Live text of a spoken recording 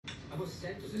was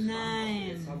sent to this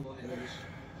farmhouse some more ammunition.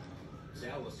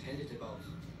 There was handed about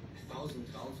 1,000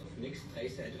 rounds of mixed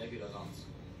tracer and regular rounds.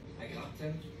 I grabbed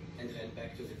them and ran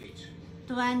back to the beach.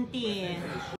 20.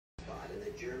 Spot in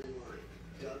the German line,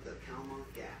 dubbed the Kalmar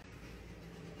Gap.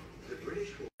 The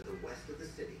British were to the west of the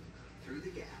city, through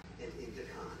the gap and into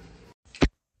Khan.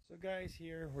 So guys,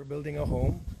 here we're building a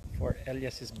home for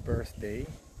Elias's birthday.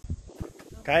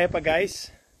 Kaya pa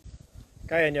guys?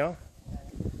 Kaya nyo?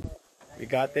 We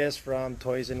got this from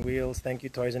Toys and Wheels. Thank you,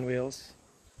 Toys and Wheels.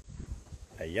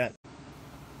 Ayan.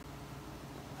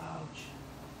 Ouch.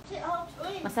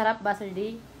 Masarap ba, Sir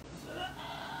D?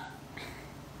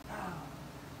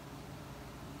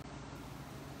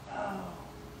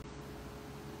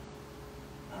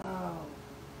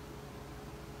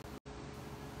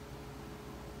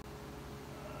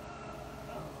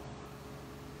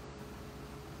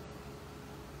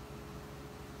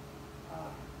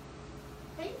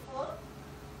 Painful?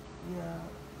 Yeah,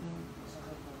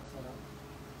 masakit na masarap.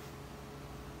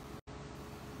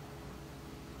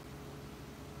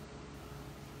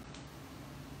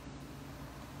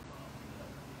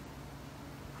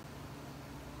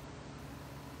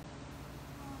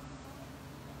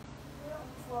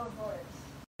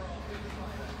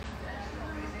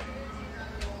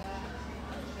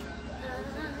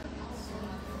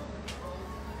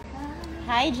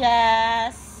 Hi,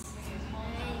 Jess!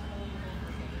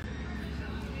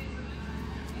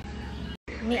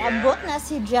 Niabot na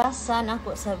si Jess sa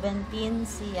ako 17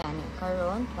 siya ni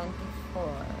karon 24.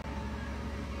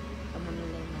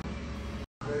 Kamanilay na.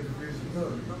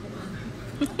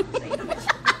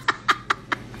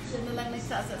 Siya na lang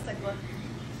nagsasasagot.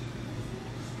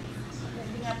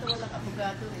 Hindi nga ito walang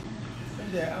abogado eh.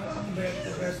 Hindi,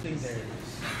 the best thing there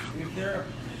is, if they're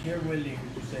willing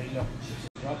to say, look,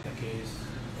 drop the case,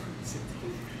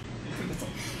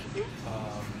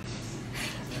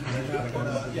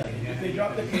 if they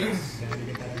drop the case,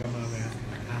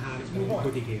 move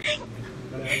on.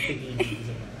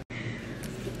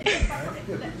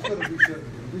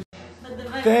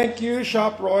 Thank you,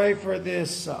 Shop Roy, for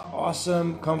this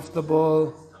awesome,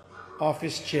 comfortable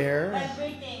office chair.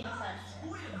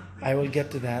 I will get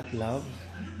to that, love.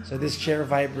 So this chair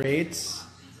vibrates,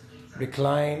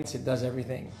 reclines, it does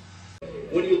everything.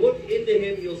 When you look into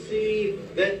him, you'll see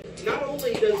that not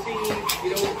only does he,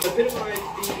 epitomize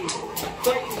the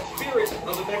fighting spirit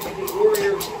of a Mexican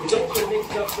warrior, he's also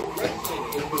mixed up some wrestling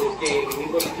into his game. He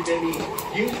looks to maybe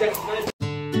use that kind